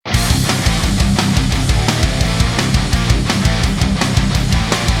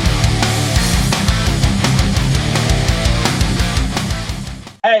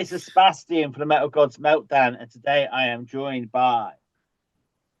This is Sebastian from the Metal Gods Meltdown, and today I am joined by.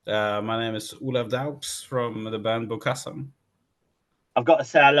 My name is RAWKS from the band Bokassa. I've got to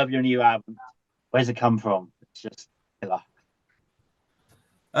say, I love your new album. Where's it come from? It's just killer.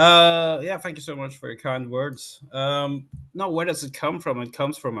 Yeah, thank you so much for your kind words. No, where does it come from? It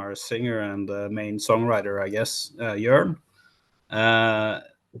comes from our singer and main songwriter, I guess, Jörn.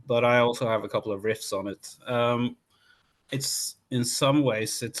 But I also have a couple of riffs on it. It's in some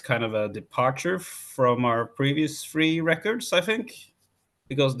ways it's kind of a departure from our previous three records, I think,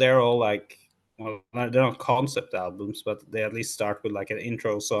 because they're all like, well, they're not concept albums, but they at least start with like an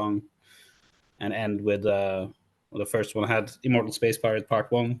intro song and end with well, the first one had Immortal Space Pirate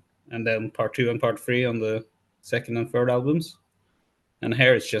Part 1, and then Part 2 and Part 3 on the second and third albums. And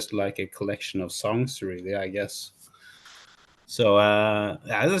here it's just like a collection of songs, really, I guess. So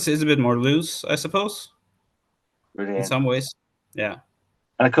yeah, this is a bit more loose, I suppose. Brilliant. In some ways. Yeah.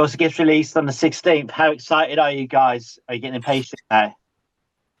 And of course, it gets released on the 16th. How excited are you guys? Are you getting impatient now?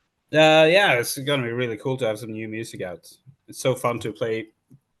 Yeah, it's going to be really cool to have some new music out. It's so fun to play,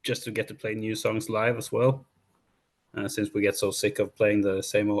 just to get to play new songs live as well. Since we get so sick of playing the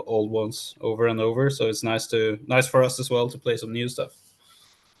same old ones over and over, so it's nice for us as well to play some new stuff.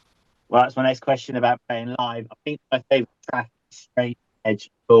 Well, that's my next question about playing live. I think my favorite track is Straight Edge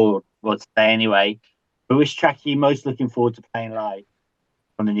Board, well, today anyway. But which track are you most looking forward to playing live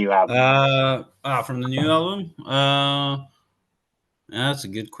from the new album? From the new album? That's a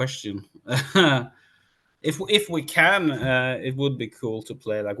good question. If we can, it would be cool to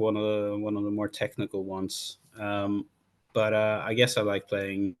play like one of the more technical ones. But I guess I like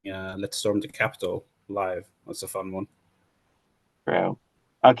playing Let's Storm the Capitol live. That's a fun one. Real.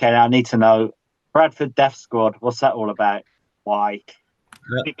 Okay, now I need to know Bradford Death Squad. What's that all about? Why?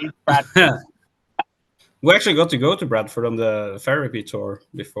 We actually got to go to Bradford on the therapy tour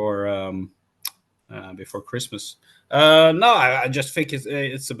before Christmas. No, I just think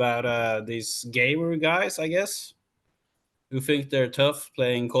it's about these gamer guys, I guess, who think they're tough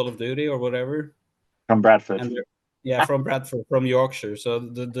playing Call of Duty or whatever. From Bradford. Yeah, from Bradford, from Yorkshire. So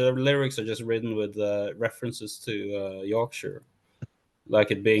the lyrics are just written with references to Yorkshire,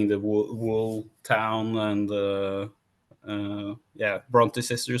 like it being the wool town and Bronte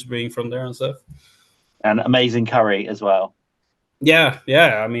sisters being from there and stuff. And amazing curry as well. Yeah.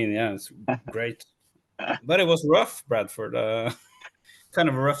 I mean, yeah, it's great. But it was rough, Bradford. Kind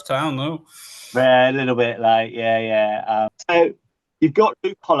of a rough town, though. Yeah, a little bit, like, yeah. So you've got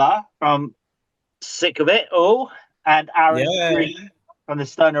Luke Holler from Sick of It All and Aaron Green from the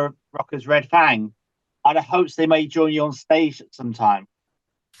Stoner Rockers Red Fang. I'd hopes they may join you on stage at some time.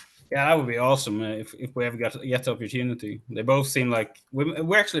 Yeah, that would be awesome if we ever get the opportunity. They both seem like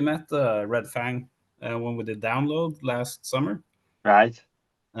we actually met Red Fang when we did Download last summer. Right.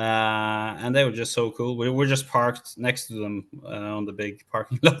 And they were just so cool. We were just parked next to them on the big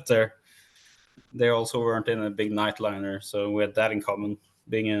parking lot there. They also weren't in a big nightliner, so we had that in common,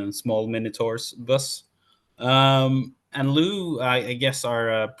 being in a small Minotaur's bus. And Lou, I guess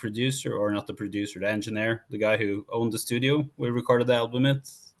our producer, or not the producer, the engineer, the guy who owned the studio we recorded the album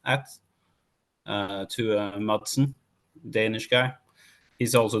at to Madsen, Danish guy.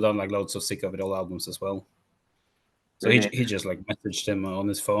 He's also done like loads of Sick of It All albums as well. So he just like messaged him on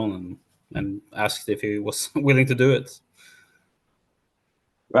his phone and asked if he was willing to do it.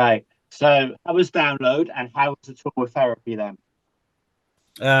 Right. So how was Download and how was the tour with Therapy then?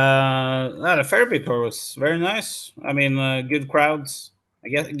 The Therapy tour was very nice. I mean, good crowds. I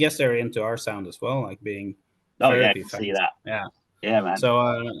guess they're into our sound as well, like being Therapy fans. See that. Yeah, man.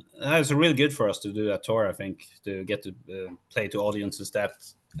 So it's really good for us to do that tour. I think to get to play to audiences that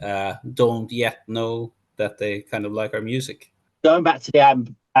don't yet know that they kind of like our music. Going back to the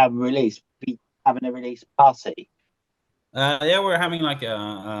album release, we having a release party. Yeah, we're having like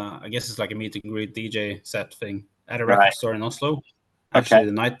I guess it's like a meet and greet DJ set thing at a record store in Oslo. Actually,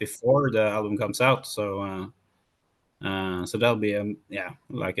 the night before the album comes out, so that'll be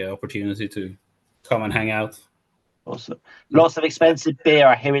like an opportunity to come and hang out. Awesome. Lots of expensive beer.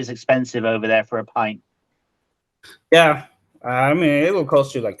 I hear it's expensive over there for a pint. Yeah, I mean it will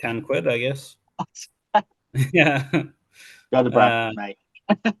cost you like 10 quid, I guess. Yeah. Go to Bradford, mate.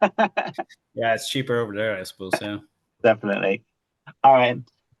 Yeah, it's cheaper over there, I suppose. Yeah, definitely. All right.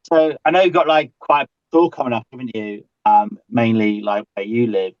 So I know you got like quite a tour coming up, haven't you? Mainly like where you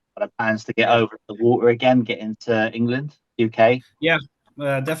live. But have plans to get over the water again, get into England, UK. Yeah,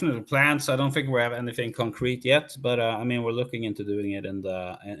 definitely plans. I don't think we have anything concrete yet, but I mean we're looking into doing it in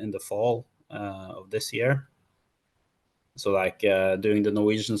the fall of this year. So like doing the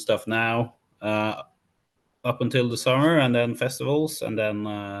Norwegian stuff now. up until the summer, and then festivals, and then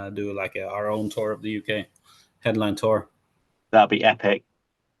do like our own tour of the UK, headline tour. That'd be epic.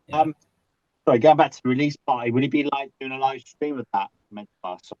 Yeah. Sorry, going back to the release party, would it be like doing a live stream of that?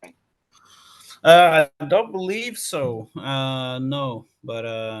 Sorry. I don't believe so. No, but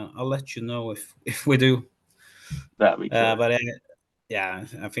I'll let you know if we do. That'd be cool. But yeah,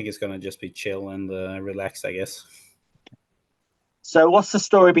 I think it's gonna just be chill and relaxed, I guess. So, what's the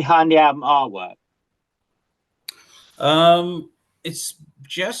story behind the album artwork? It's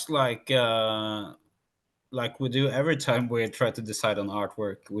just like we do every time we try to decide on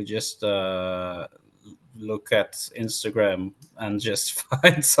artwork. We just look at Instagram and just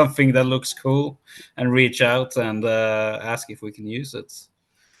find something that looks cool and reach out and ask if we can use it.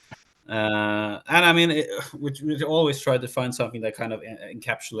 And I mean, we always try to find something that kind of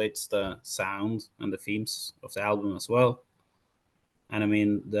encapsulates the sound and the themes of the album as well. And I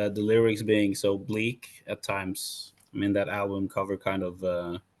mean, the lyrics being so bleak at times. I mean, that album cover kind of.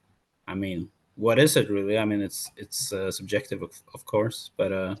 I mean, what is it really? I mean, it's subjective, of course,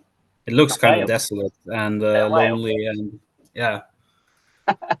 but it looks kind of desolate and lonely, and yeah.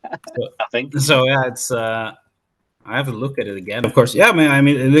 So yeah, it's. I have to look at it again. Of course, yeah, man. I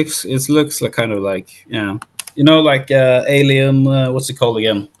mean, it looks like kind of like like Alien. What's it called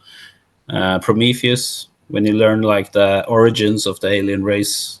again? Prometheus. When you learn like the origins of the alien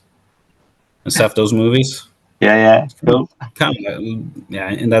race and stuff, those movies. Yeah, cool. Kind of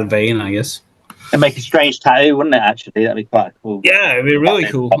in that vein, I guess. And make a strange tattoo, wouldn't it? Actually, that'd be quite cool. Yeah, it'd be really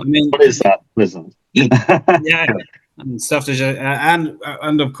cool. I mean, what is that? Listen. Yeah, and stuff to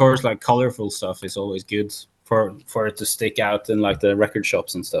and of course, like colorful stuff is always good for it to stick out in like the record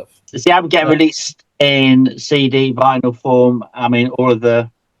shops and stuff. Does the album get released in CD, vinyl form? I mean, all of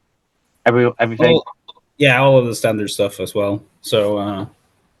the everything. All of the standard stuff as well. So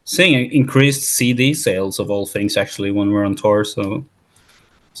seeing increased CD sales of all things actually when we're on tour, so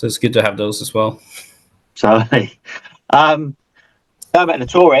it's good to have those as well. So, going back to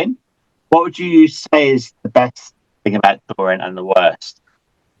touring, what would you say is the best thing about touring and the worst?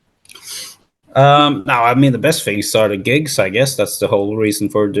 Now, I mean, the best things are the gigs. I guess that's the whole reason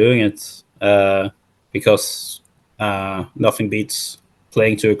for doing it, because nothing beats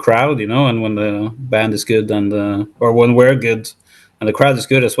playing to a crowd, and when the band is good and or when we're good and the crowd is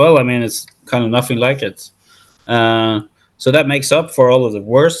good as well. I mean, it's kind of nothing like it. So that makes up for all of the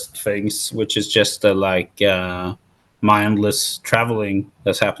worst things, which is just mindless traveling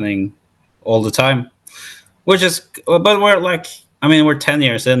that's happening all the time. But we're 10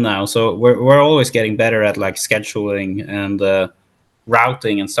 years in now, so we're always getting better at like scheduling and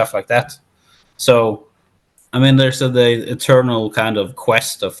routing and stuff like that. So, I mean, there's the eternal kind of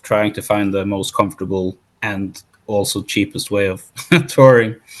quest of trying to find the most comfortable and also cheapest way of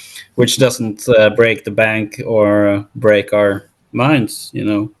touring, which doesn't break the bank or break our minds,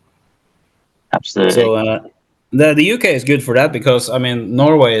 Absolutely. So the UK is good for that because, I mean,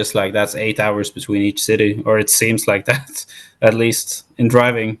 Norway is like that's 8 hours between each city, or it seems like that, at least in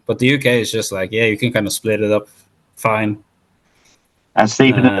driving. But the UK is just like, you can kind of split it up fine. And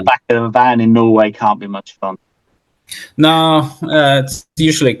sleeping in the back of a van in Norway can't be much fun. No, it's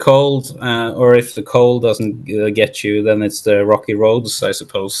usually cold, or if the cold doesn't get you, then it's the rocky roads, I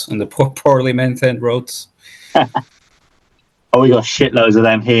suppose, and the poorly maintained roads. We got shitloads of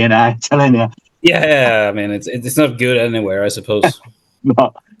them here now, I'm telling you. Yeah, I mean, it's not good anywhere, I suppose.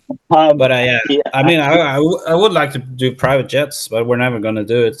 But I mean, I would like to do private jets, but we're never going to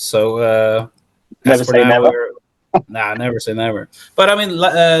do it. So never say never. Never say never. But I mean,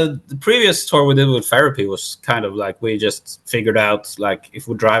 the previous tour we did with Therapy was kind of like we just figured out like if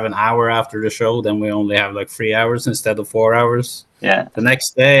we drive an hour after the show, then we only have like 3 hours instead of 4 hours. Yeah. The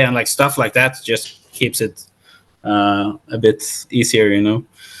next day and like stuff like that just keeps it a bit easier,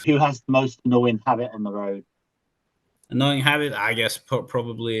 Who has the most annoying habit on the road? Annoying habit, I guess,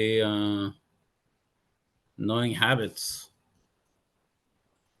 probably annoying habits.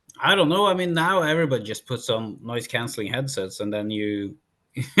 I don't know. I mean, now everybody just puts on noise canceling headsets, and then you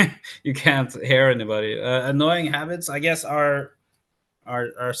can't hear anybody. Annoying habits, I guess, our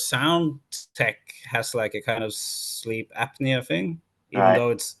sound tech has like a kind of sleep apnea thing, even though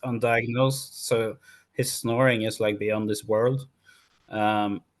it's undiagnosed. So his snoring is like beyond this world.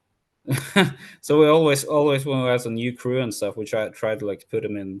 So we always when we have a new crew and stuff, we try to like put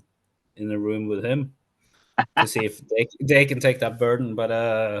him in a room with him to see if they can take that burden,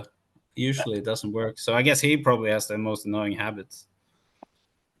 but usually it doesn't work. So I guess he probably has the most annoying habits.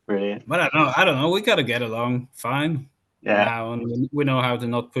 Brilliant. But I don't know. We gotta get along fine. Yeah. Now, and we know how to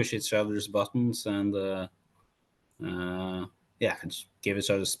not push each other's buttons and just give each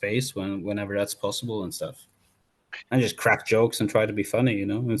other space whenever that's possible and stuff. and just crack jokes and try to be funny. You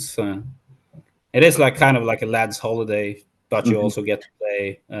know, it is like kind of like a lad's holiday, but you also get to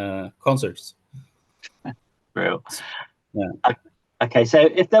play concerts. Real. Yeah. Okay, so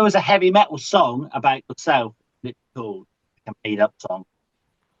if there was a heavy metal song about yourself, it's called a made-up song.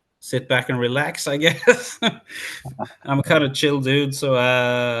 Sit back and relax, I guess. I'm a kind of chill dude,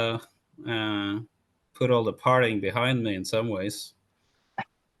 so put all the partying behind me in some ways,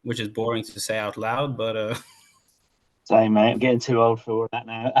 which is boring to say out loud, but Same, mate. I'm getting too old for all that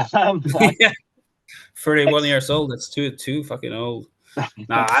now. yeah, 31 years old. That's too fucking old.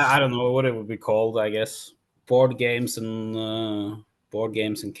 Nah, I don't know what it would be called. I guess board games and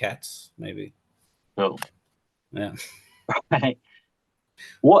cats, maybe. Cool. Yeah. Right.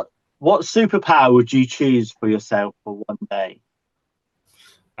 What superpower would you choose for yourself for one day?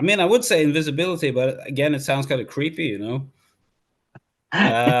 I mean, I would say invisibility, but again, it sounds kind of creepy, you know.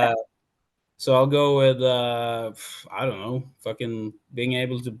 So I'll go with I don't know, fucking being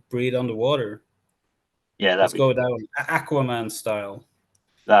able to breathe underwater. Yeah, Let's go with that one, Aquaman style.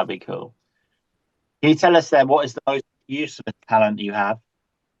 That'd be cool. Can you tell us then what is the most useless talent you have?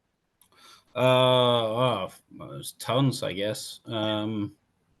 There's tons, I guess.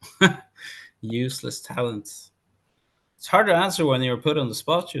 Useless talents. It's hard to answer when you're put on the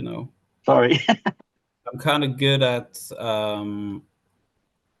spot, you know. Sorry. I'm kind of good at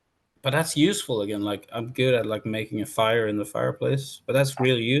but that's useful again. Like I'm good at like making a fire in the fireplace, but that's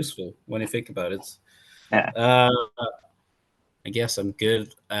really useful when you think about it. Yeah. I guess I'm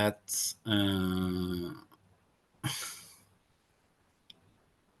good at I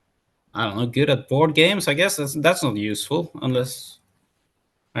don't know, good at board games. I guess that's not useful unless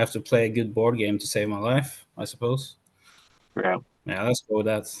I have to play a good board game to save my life, I suppose. Yeah. Yeah, let's go with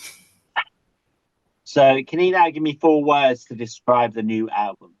that. So can you now give me 4 words to describe the new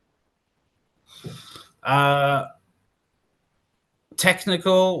album?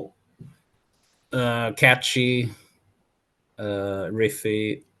 Technical, catchy,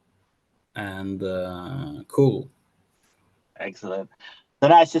 riffy, and cool. Excellent. So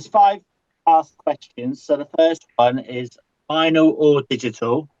now it's just 5 fast questions. So the first one is vinyl or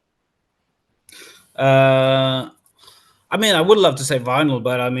digital? I mean, I would love to say vinyl,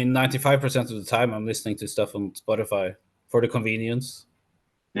 but I mean, 95% of the time I'm listening to stuff on Spotify for the convenience.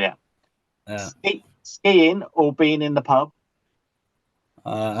 Yeah. Skiing or being in the pub?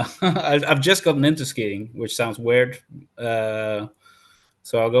 I've just gotten into skiing, which sounds weird. So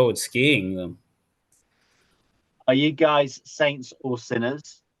I'll go with skiing then. Are you guys saints or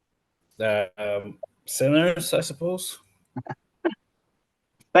sinners? Sinners, I suppose.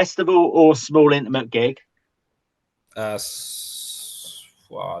 Festival or small intimate gig? Well,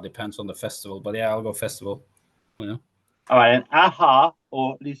 depends on the festival, but yeah, I'll go festival. You know? All right, and Aha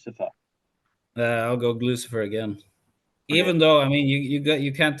or Lucifer? I'll go Lucifer again. Even though I mean,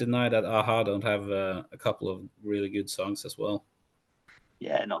 you can't deny that Aha don't have a couple of really good songs as well.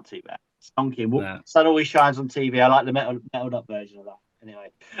 Yeah, not too bad. Stonky. Sun Always Shines on TV. I like the metaled up version of that. Anyway.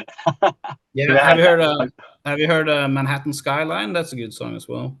 Yeah, have you heard Manhattan Skyline? That's a good song as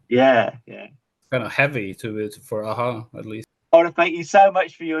well. Yeah. Kind of heavy for Aha, at least. I want to thank you so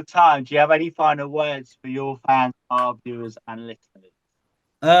much for your time. Do you have any final words for your fans, our viewers, and listeners?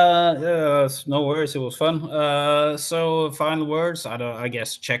 Yeah, no worries. It was fun. So final words. I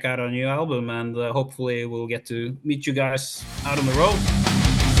guess check out our new album, and hopefully we'll get to meet you guys out on the road.